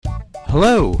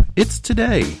Hello, it's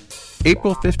today,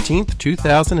 April 15th,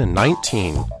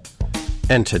 2019,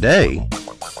 and today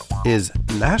is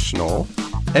National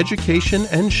Education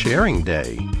and Sharing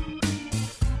Day.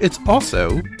 It's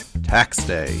also Tax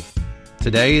Day.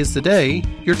 Today is the day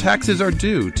your taxes are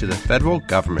due to the federal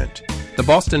government. The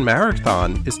Boston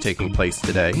Marathon is taking place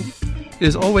today. It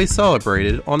is always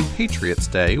celebrated on Patriots'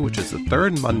 Day, which is the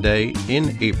third Monday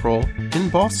in April in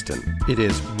Boston. It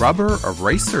is Rubber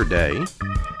Eraser Day,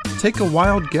 Take a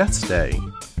Wild Guess Day,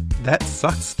 That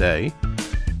Sucks Day,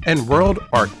 and World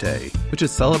Art Day, which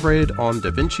is celebrated on Da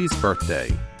Vinci's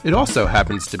birthday. It also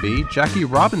happens to be Jackie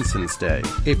Robinson's Day.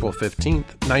 April 15th,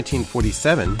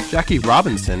 1947, Jackie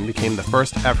Robinson became the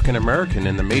first African American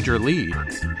in the major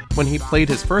leagues when he played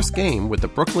his first game with the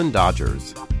Brooklyn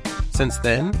Dodgers. Since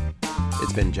then,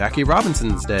 it's been Jackie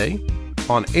Robinson's Day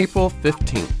on April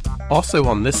 15th. Also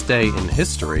on this day in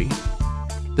history,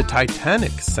 the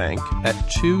Titanic sank at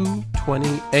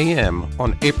 2:20 a.m.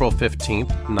 on April 15th,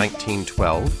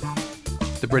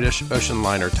 1912. The British ocean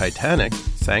liner Titanic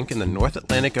sank in the North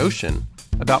Atlantic Ocean,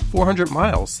 about 400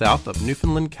 miles south of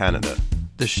Newfoundland, Canada.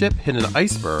 The ship hit an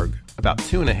iceberg about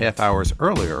 2.5 hours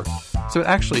earlier, so it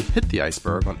actually hit the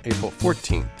iceberg on April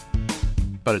 14th.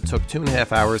 But it took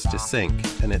 2.5 hours to sink,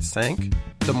 and it sank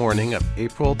the morning of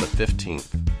April the 15th.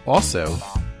 Also,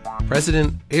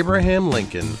 President Abraham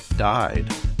Lincoln died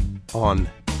on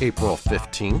April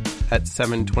 15th at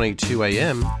 7:22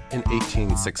 a.m. in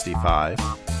 1865.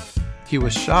 He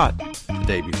was shot the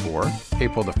day before,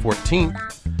 April the 14th,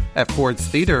 at Ford's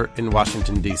Theater in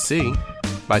Washington, D.C.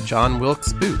 by John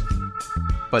Wilkes Booth.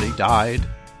 But he died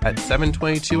at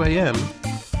 7:22 a.m.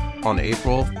 on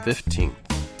April 15th.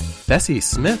 Bessie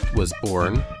Smith was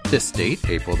born this date,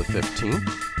 April the 15th,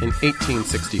 in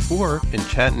 1864 in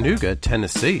Chattanooga,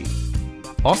 Tennessee.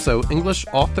 Also, English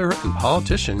author and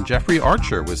politician Jeffrey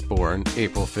Archer was born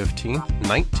April 15th,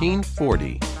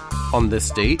 1940. On this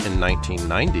date in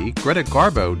 1990, Greta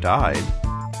Garbo died.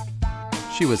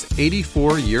 She was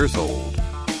 84 years old.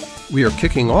 We are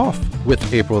kicking off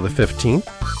with April the 15th,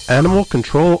 Animal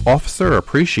Control Officer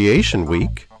Appreciation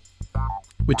Week,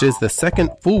 which is the second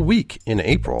full week in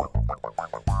April.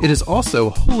 It is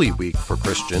also Holy Week for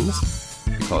Christians,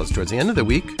 because towards the end of the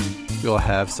week, we'll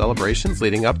have celebrations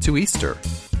leading up to Easter.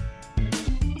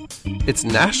 It's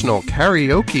National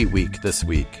Karaoke Week this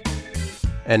week,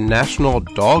 and National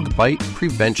Dog Bite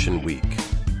Prevention Week.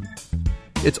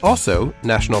 It's also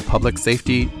National Public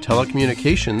Safety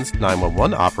Telecommunications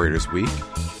 911 Operators Week,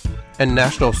 and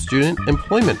National Student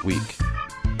Employment Week.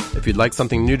 If you'd like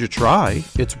something new to try,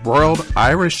 it's World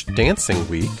Irish Dancing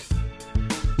Week,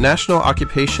 National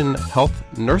Occupation Health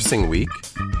Nursing Week,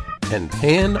 and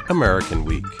Pan American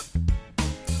Week.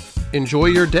 Enjoy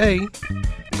your day,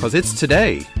 because it's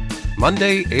today,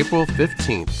 Monday, April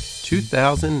 15th,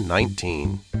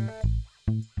 2019.